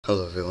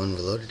Hello everyone,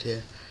 Reloaded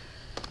here,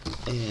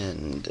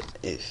 and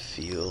if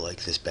you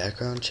like this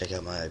background, check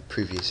out my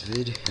previous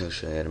vid. I'll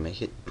show you how to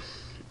make it.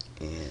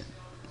 And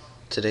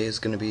today is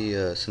going to be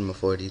a Cinema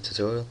 4D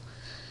tutorial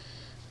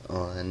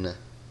on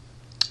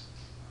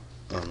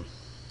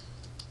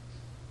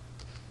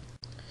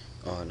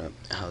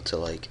how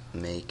to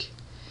make,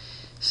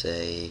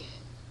 say,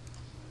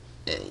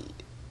 a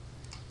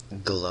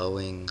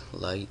glowing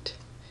light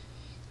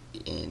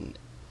in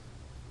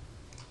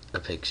a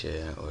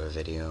picture or a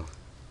video.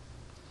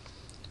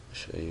 I'll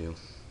show you.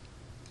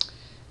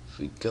 If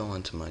we go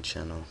onto my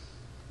channel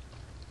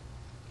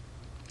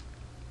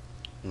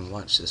and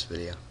watch this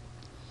video,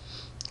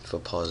 if I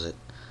pause it,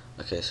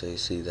 okay, so you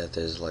see that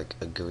there's like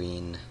a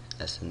green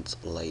essence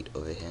light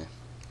over here.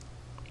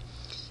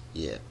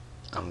 Yeah,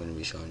 I'm gonna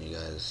be showing you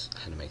guys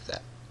how to make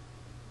that.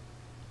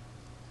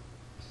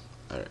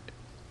 Alright.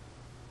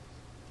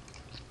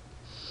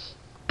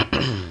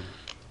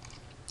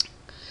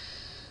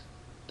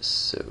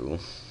 So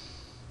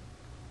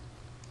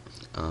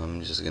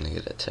I'm just gonna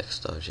get a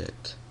text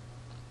object.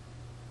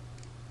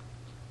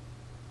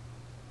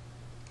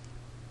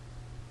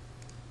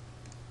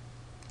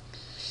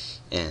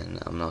 And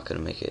I'm not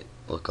gonna make it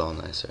look all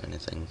nice or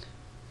anything,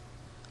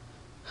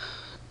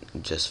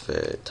 just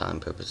for time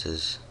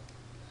purposes.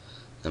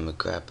 I'm gonna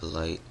grab a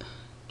light,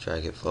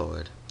 drag it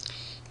forward.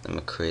 I'm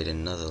gonna create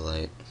another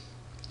light,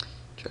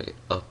 drag it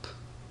up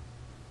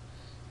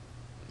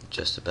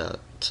just about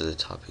to the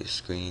top of your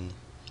screen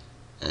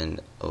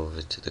and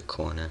over to the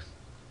corner,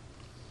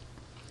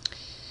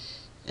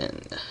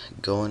 and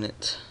go on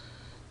it.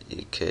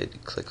 You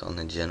could click on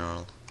the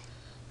general,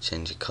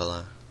 change the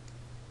color,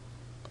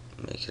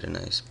 make it a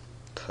nice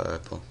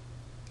purple,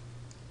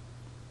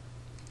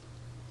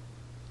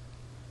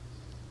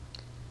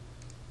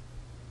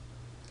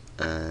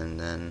 and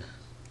then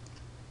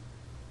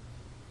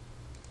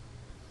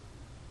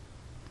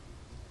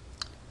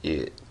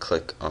you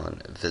click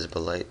on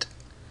visible light,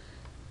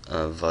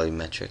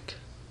 volumetric,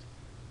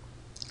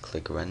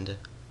 click render,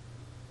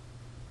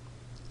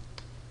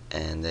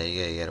 and there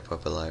you go, you get a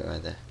purple light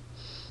right there.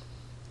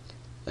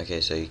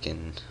 Okay, so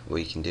what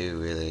you can do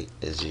really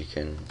is you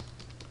can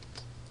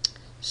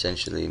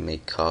essentially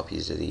make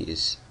copies of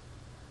these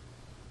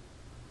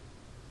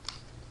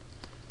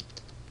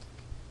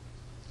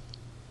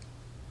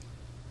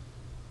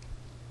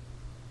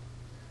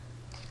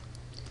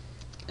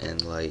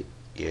and light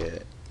your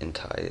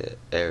entire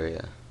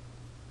area,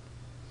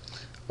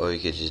 or you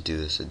could just do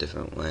this a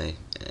different way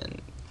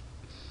and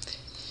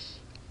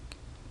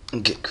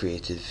get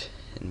creative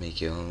and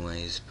make your own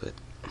ways, but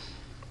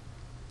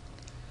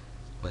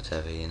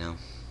whatever, you know.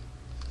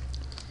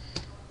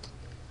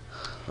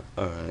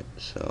 Alright,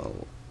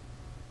 so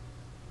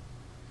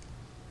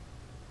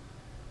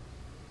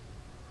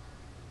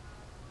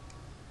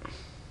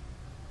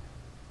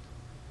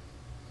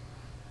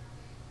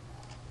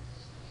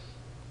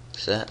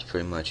that's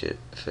pretty much it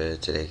for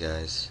today,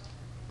 guys.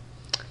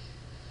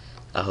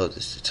 I hope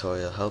this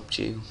tutorial helped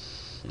you.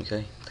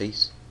 Okay,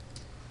 peace.